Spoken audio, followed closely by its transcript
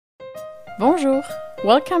Bonjour!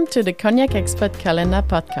 Welcome to the Cognac Expert Calendar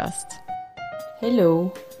podcast.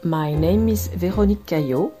 Hello, my name is Véronique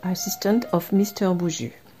Caillot, assistant of Mr.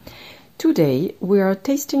 Bouju. Today we are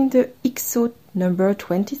tasting the XO number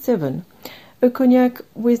 27, a cognac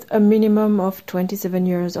with a minimum of 27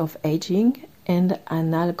 years of aging and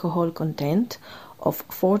an alcohol content of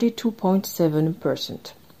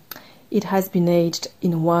 42.7%. It has been aged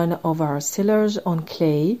in one of our cellars on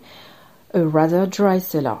clay, a rather dry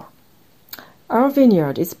cellar. Our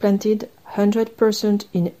vineyard is planted 100%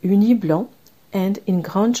 in Ugni Blanc and in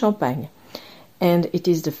Grand Champagne, and it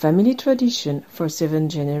is the family tradition for 7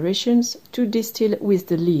 generations to distill with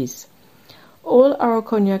the lees. All our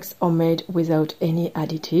cognacs are made without any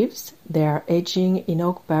additives. Their aging in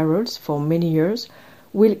oak barrels for many years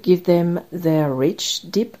will give them their rich,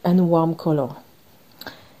 deep and warm color.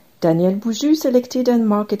 Daniel Bouju selected and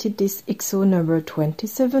marketed this XO number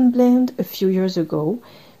 27 blend a few years ago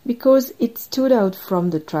because it stood out from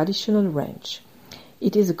the traditional range.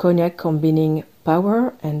 It is a cognac combining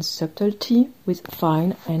power and subtlety with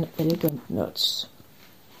fine and elegant notes.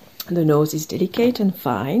 The nose is delicate and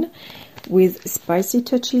fine, with spicy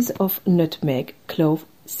touches of nutmeg, clove,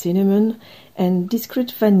 cinnamon, and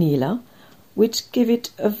discreet vanilla, which give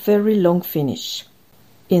it a very long finish.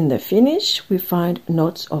 In the finish, we find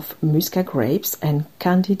notes of muscat grapes and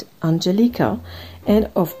candied angelica, and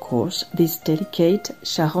of course, this delicate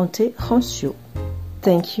Charentais rancio.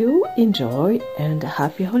 Thank you, enjoy, and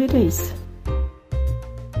happy holidays!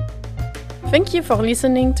 Thank you for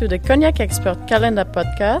listening to the Cognac Expert Calendar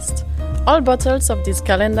podcast. All bottles of this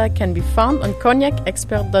calendar can be found on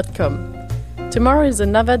cognacexpert.com. Tomorrow is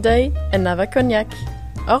another day, another cognac.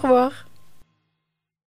 Au revoir!